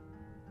you.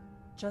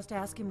 Just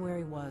ask him where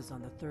he was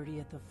on the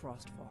 30th of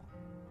Frostfall.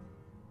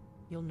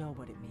 You'll know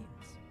what it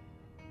means.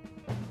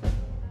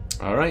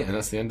 Alright, and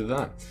that's the end of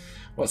that.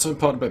 What's so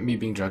important about me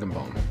being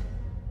Dragonborn?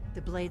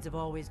 The Blades have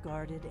always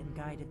guarded and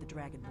guided the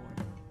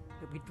Dragonborn,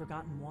 but we'd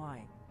forgotten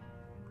why.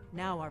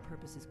 Now our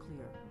purpose is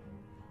clear.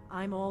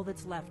 I'm all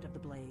that's left of the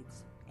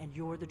Blades, and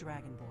you're the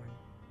Dragonborn.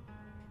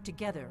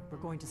 Together, we're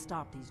going to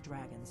stop these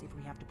dragons if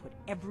we have to put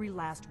every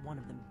last one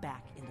of them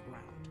back in the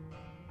ground.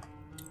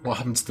 What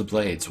happened to the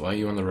Blades? Why are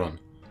you on the run?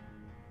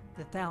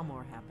 The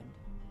Thalmor happened.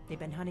 They've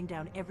been hunting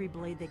down every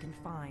blade they can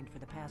find for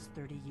the past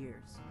 30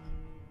 years.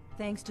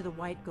 Thanks to the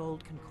White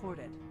Gold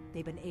Concordat,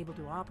 they've been able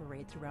to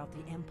operate throughout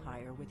the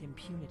Empire with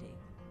impunity.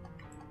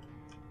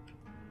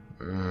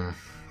 Do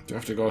I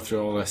have to go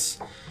through all this?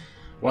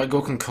 White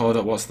Gold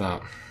Concordat, what's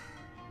that?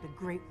 The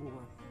Great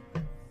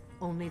War.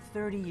 Only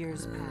 30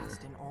 years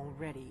passed in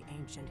already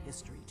ancient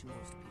history to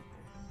most people.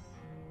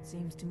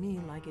 Seems to me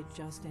like it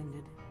just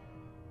ended.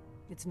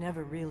 It's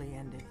never really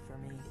ended for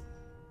me.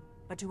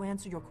 But to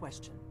answer your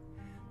question,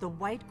 the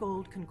White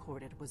Gold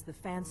Concordat was the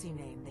fancy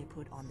name they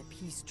put on the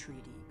peace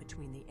treaty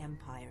between the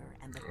Empire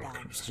and the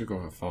Thalmor. It's going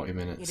to go for 40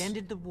 minutes. It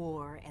ended the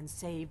war and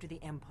saved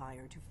the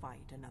Empire to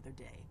fight another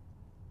day.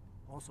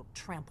 Also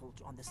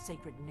trampled on the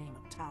sacred name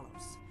of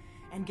Talos,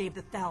 and gave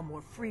the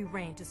Thalmor free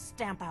rein to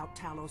stamp out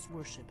Talos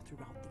worship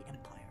throughout the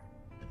Empire.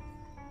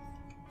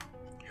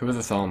 Who are the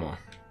Thalmor?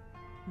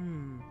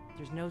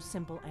 There's no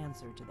simple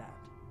answer to that.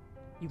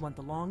 You want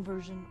the long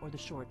version or the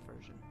short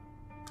version?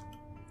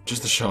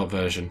 Just the short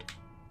version.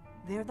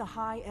 They're the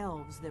High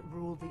Elves that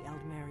rule the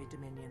Aldmeri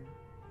Dominion.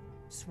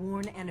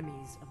 Sworn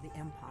enemies of the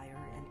Empire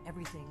and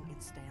everything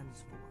it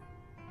stands for.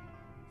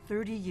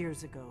 30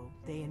 years ago,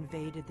 they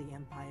invaded the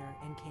Empire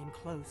and came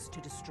close to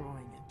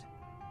destroying it.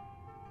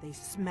 They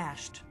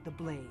smashed the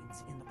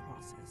Blades in the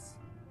process.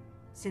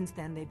 Since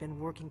then, they've been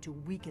working to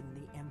weaken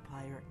the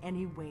Empire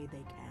any way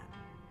they can.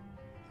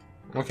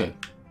 Okay.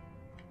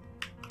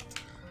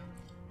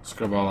 Let's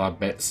grab all our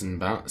bits and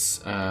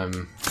bats.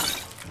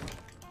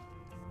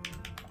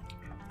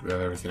 We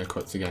have everything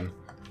equipped again.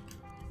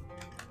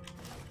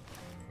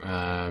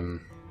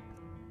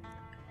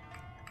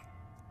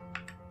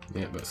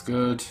 Yeah, that's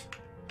good.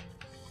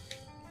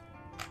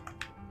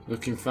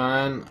 Looking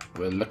fine.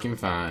 We're looking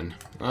fine.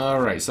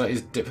 Alright, so that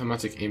is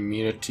diplomatic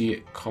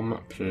immunity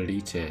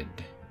completed.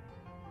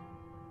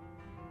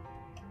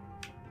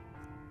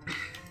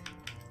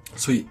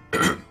 Sweet.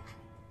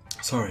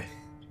 Sorry.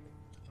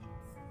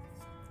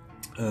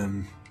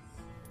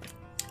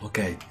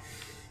 Okay.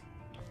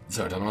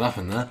 Sorry, I don't know what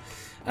happened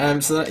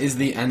there. So that is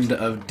the end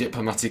of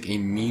diplomatic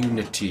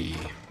immunity.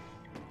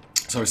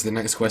 So obviously the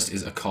next quest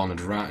is a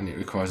cornered rat, and it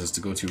requires us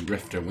to go to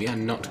Riften. We are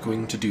not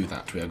going to do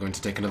that. We are going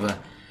to take another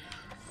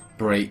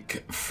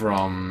break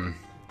from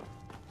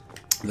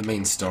the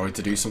main story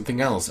to do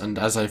something else. And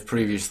as I've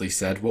previously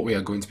said, what we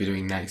are going to be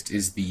doing next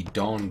is the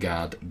Dawn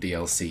Guard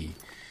DLC.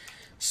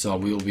 So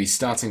we will be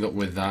starting up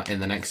with that in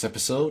the next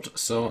episode.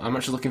 So I'm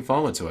actually looking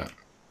forward to it.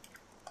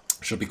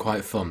 Should be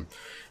quite fun.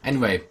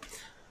 Anyway,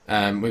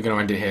 we're going to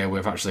end it here.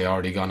 We've actually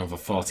already gone over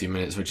 40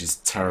 minutes, which is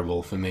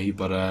terrible for me,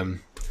 but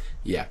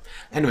yeah.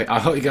 Anyway, I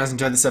hope you guys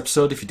enjoyed this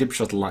episode. If you did, be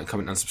sure to like,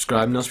 comment, and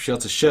subscribe. And also be sure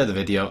to share the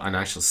video, and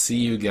I shall see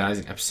you guys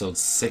in episode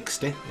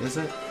 60, is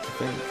it? I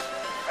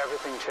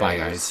think. Bye,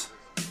 guys.